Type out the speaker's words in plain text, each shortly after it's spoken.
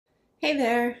Hey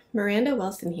there, Miranda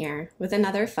Wilson here with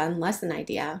another fun lesson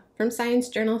idea from Science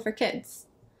Journal for Kids.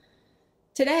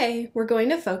 Today, we're going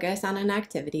to focus on an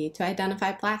activity to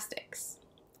identify plastics.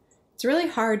 It's really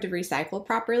hard to recycle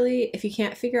properly if you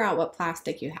can't figure out what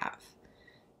plastic you have.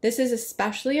 This is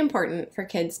especially important for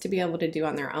kids to be able to do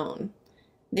on their own.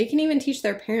 They can even teach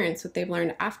their parents what they've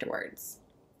learned afterwards.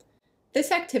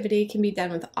 This activity can be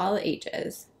done with all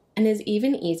ages and is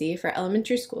even easy for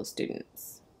elementary school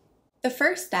students. The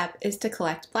first step is to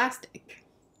collect plastic.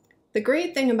 The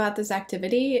great thing about this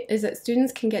activity is that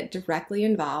students can get directly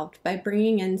involved by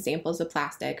bringing in samples of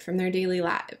plastic from their daily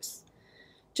lives.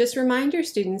 Just remind your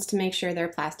students to make sure their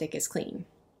plastic is clean.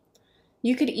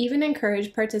 You could even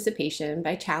encourage participation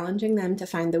by challenging them to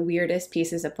find the weirdest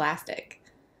pieces of plastic.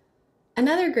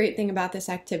 Another great thing about this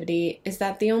activity is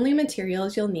that the only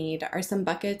materials you'll need are some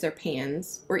buckets or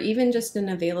pans, or even just an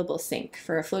available sink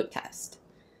for a float test.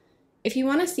 If you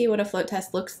want to see what a float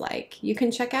test looks like, you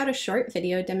can check out a short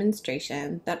video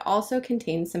demonstration that also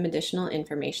contains some additional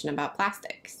information about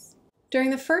plastics.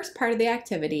 During the first part of the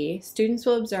activity, students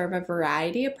will observe a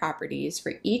variety of properties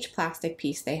for each plastic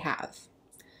piece they have.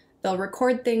 They'll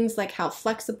record things like how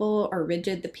flexible or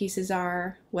rigid the pieces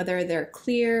are, whether they're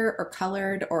clear or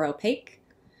colored or opaque,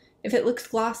 if it looks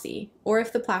glossy, or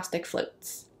if the plastic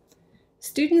floats.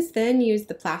 Students then use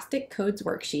the Plastic Codes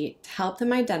worksheet to help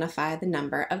them identify the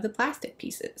number of the plastic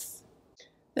pieces.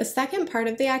 The second part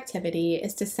of the activity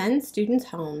is to send students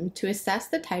home to assess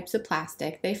the types of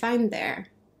plastic they find there.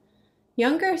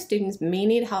 Younger students may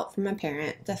need help from a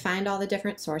parent to find all the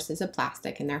different sources of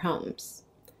plastic in their homes.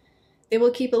 They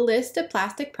will keep a list of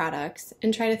plastic products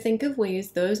and try to think of ways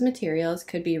those materials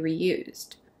could be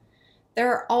reused. There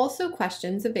are also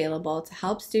questions available to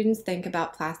help students think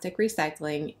about plastic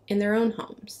recycling in their own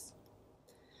homes.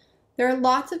 There are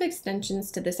lots of extensions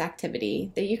to this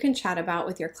activity that you can chat about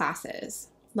with your classes,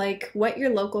 like what your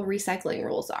local recycling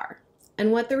rules are,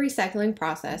 and what the recycling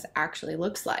process actually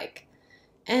looks like,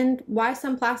 and why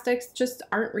some plastics just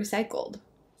aren't recycled.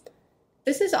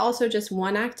 This is also just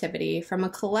one activity from a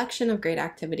collection of great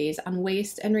activities on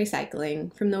waste and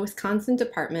recycling from the Wisconsin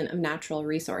Department of Natural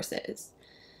Resources.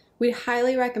 We'd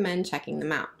highly recommend checking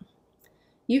them out.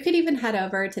 You could even head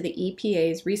over to the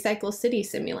EPA's Recycle City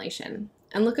simulation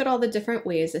and look at all the different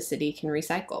ways a city can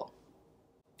recycle.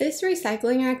 This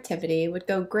recycling activity would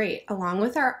go great along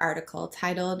with our article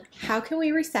titled, "How Can We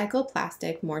Recycle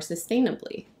Plastic More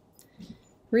Sustainably?"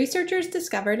 Researchers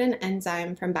discovered an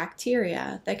enzyme from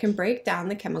bacteria that can break down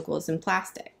the chemicals in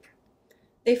plastic.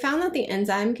 They found that the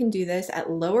enzyme can do this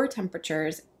at lower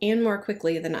temperatures and more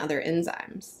quickly than other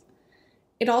enzymes.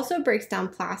 It also breaks down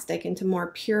plastic into more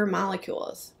pure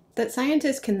molecules that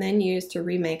scientists can then use to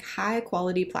remake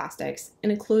high-quality plastics in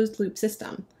a closed-loop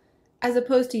system, as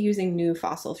opposed to using new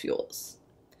fossil fuels.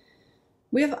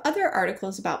 We have other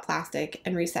articles about plastic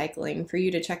and recycling for you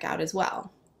to check out as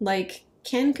well, like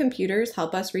can computers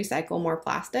help us recycle more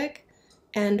plastic?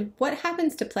 And what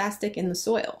happens to plastic in the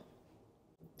soil?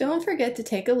 Don't forget to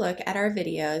take a look at our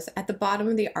videos at the bottom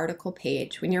of the article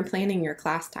page when you're planning your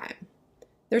class time.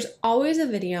 There's always a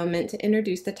video meant to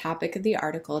introduce the topic of the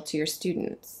article to your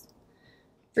students.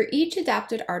 For each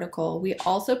adapted article, we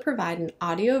also provide an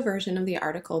audio version of the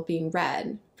article being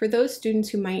read for those students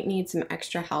who might need some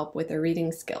extra help with their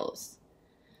reading skills.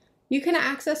 You can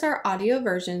access our audio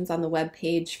versions on the web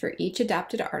page for each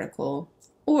adapted article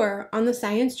or on the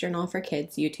Science Journal for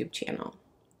Kids YouTube channel.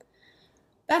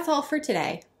 That's all for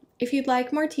today. If you'd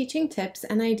like more teaching tips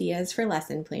and ideas for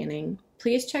lesson planning,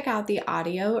 please check out the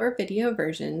audio or video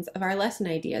versions of our Lesson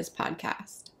Ideas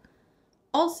podcast.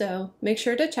 Also, make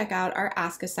sure to check out our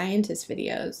Ask a Scientist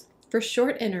videos for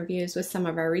short interviews with some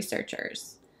of our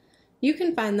researchers. You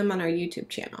can find them on our YouTube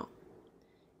channel.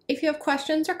 If you have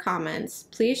questions or comments,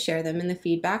 please share them in the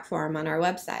feedback forum on our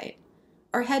website,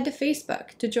 or head to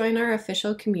Facebook to join our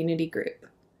official community group.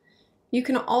 You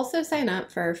can also sign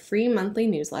up for our free monthly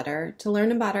newsletter to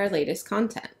learn about our latest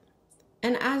content.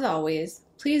 And as always,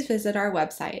 please visit our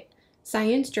website,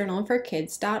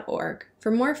 sciencejournalforkids.org,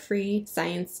 for more free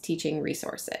science teaching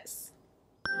resources.